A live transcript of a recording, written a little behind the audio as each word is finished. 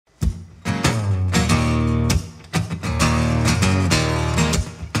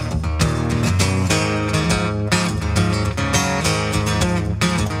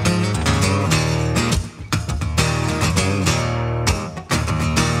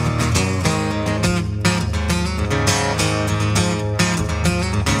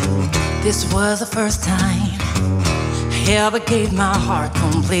This was the first time I ever gave my heart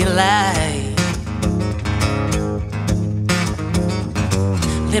completely.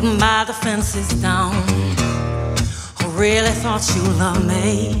 Let my defenses down. I really thought you loved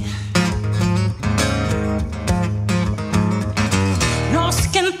me. No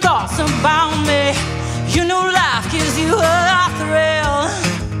second thoughts about me. You know life gives you a thrill.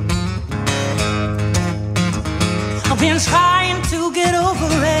 I've been trying to get over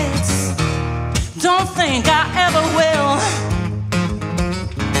it. Don't think I ever will.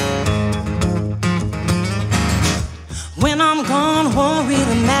 When I'm gone, won't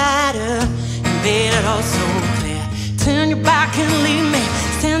really matter. You made it all so clear. Turn your back and leave me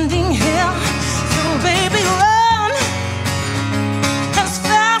standing here. So baby, run as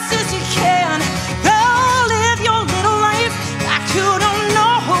fast as you can. Go live your little life like you don't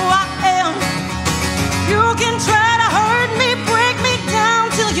know who I am. You can try to hurt me, break me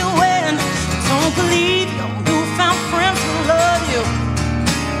down till you win. Don't believe your newfound friends will love you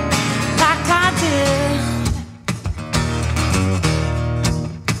like I did.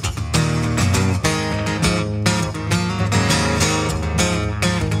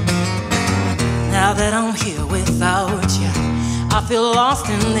 Now that I'm here without you, I feel lost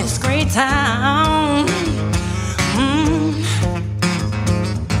in this great town.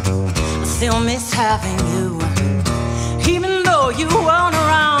 I still miss having you, even though you weren't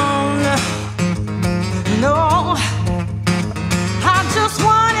around. No, I just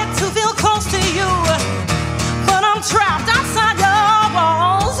wanted to feel close to you, but I'm trapped outside your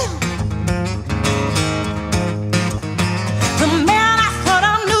walls. The man I thought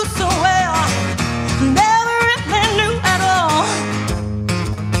I knew so well never really knew at all.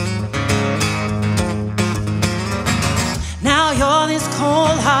 Now you're this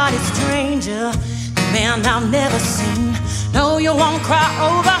cold-hearted stranger, the man I've never seen. No, you won't cry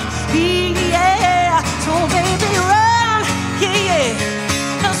over me, yeah. So baby, run, yeah, yeah.